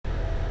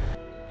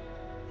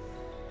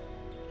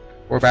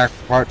We're back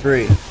for part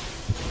 3.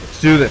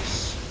 Let's do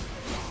this.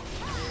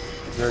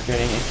 We're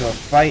getting into a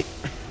fight.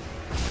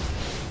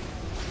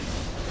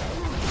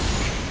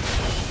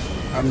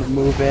 I'm gonna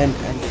move in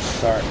and just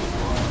start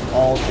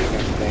altering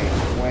everything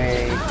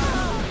away.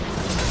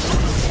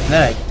 And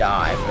then I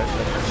die, but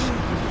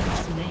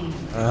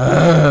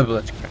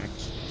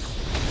blitzcranks.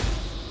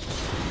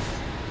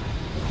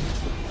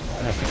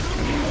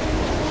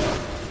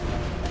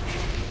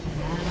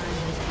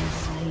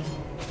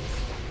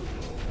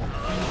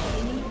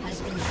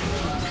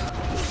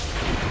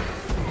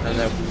 And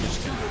then we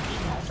just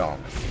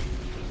dominate.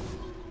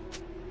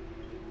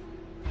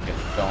 Get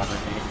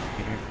dominated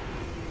here.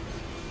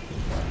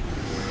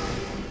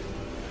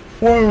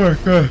 Oh my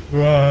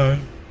god.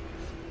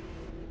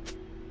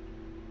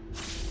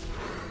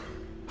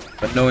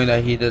 But knowing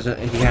that he doesn't,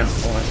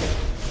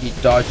 he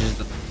dodges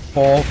the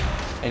fall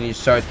and he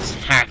starts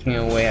hacking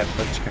away at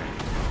Blitzcrank.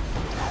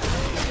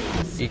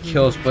 He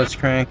kills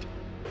Blitzcrank,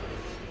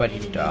 but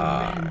he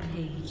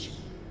dies.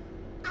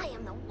 I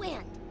am the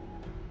wind.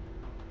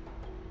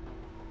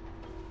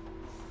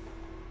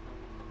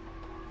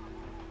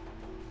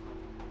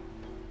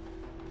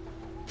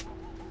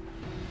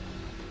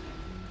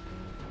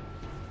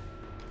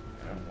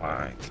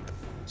 Why?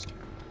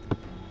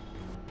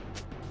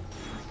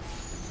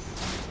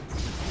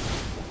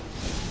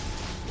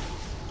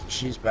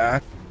 She's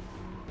back.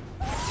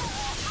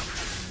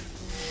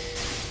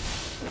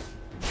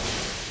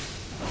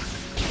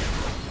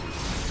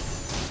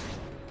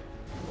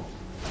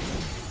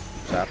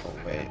 Apple,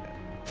 wait.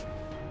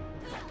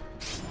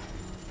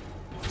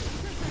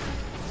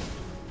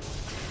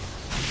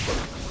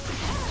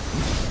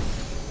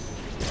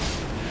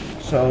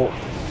 So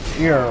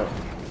you're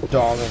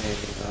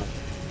dominating them.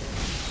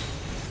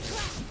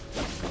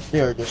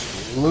 They're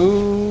just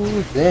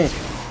losing.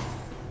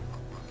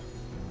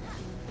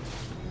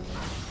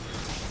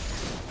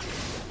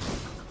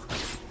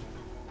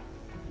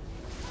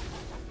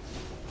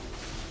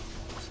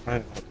 I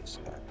know this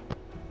guy.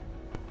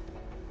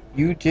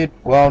 You did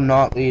well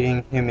not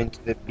leading him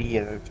into the B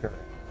of the turret.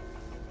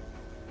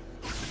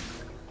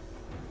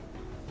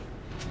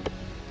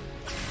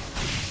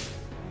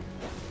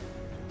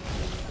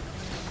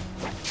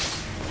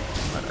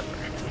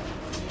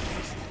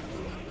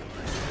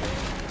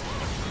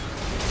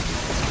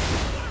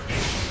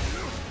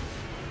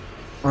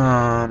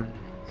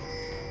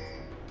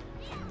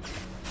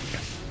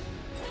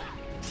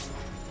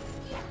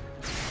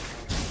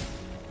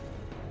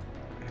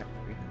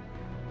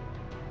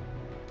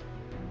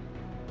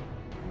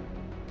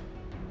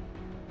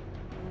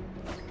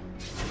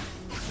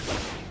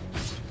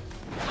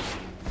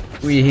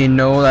 We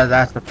know that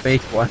that's the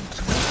fake one.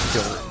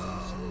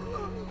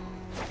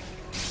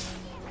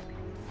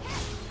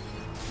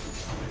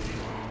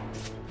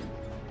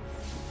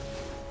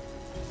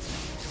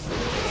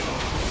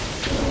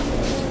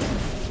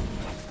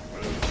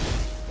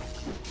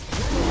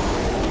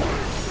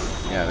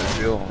 Yeah, the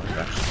real one.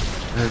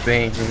 The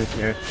Bane is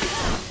here.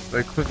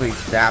 They quickly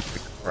zap the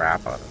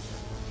crap out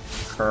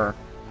of her.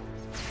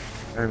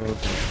 And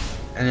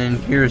then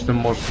here's the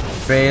most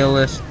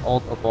failest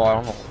ult of all. I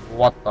don't know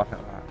what the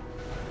hell.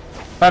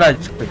 But I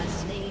just clicked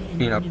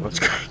clean up what's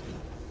going.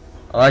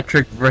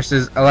 Electric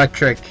versus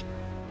electric.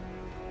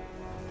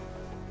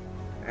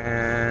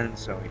 And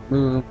so we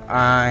move.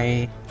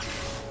 I'm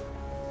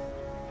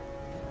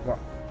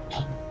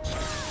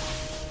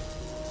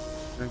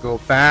gonna go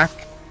back.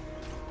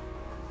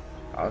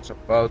 I was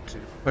about to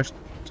push the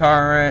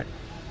turret.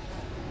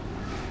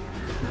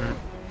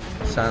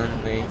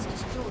 Suddenly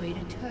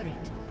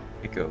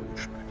it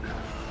goes.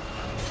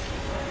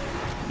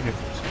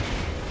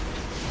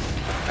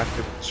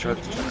 After destroy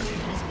the turret.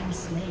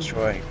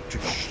 Destroy.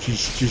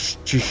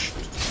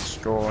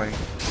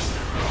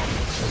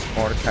 This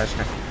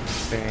Mordekaiser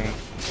thing.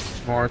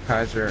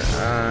 Mordekaiser,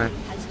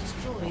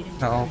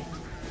 help.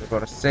 We're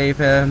going to save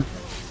him.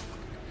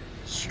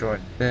 Destroy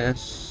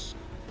this.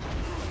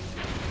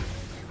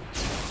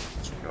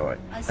 Destroy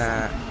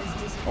that.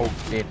 Oh,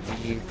 did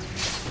leave.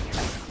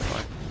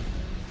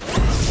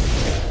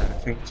 I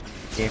think it's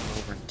game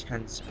over in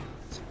 10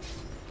 seconds.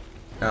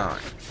 9.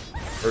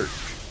 8.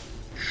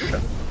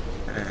 Shut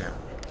down.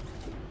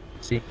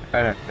 See, I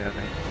don't feel it.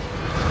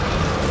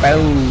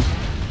 Boom!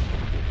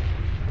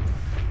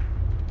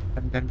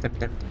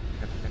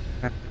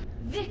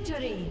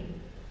 Victory!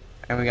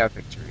 And we got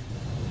victory.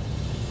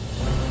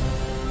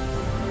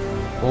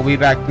 We'll be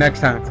back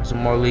next time for some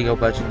more League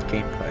of Legends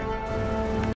gameplay.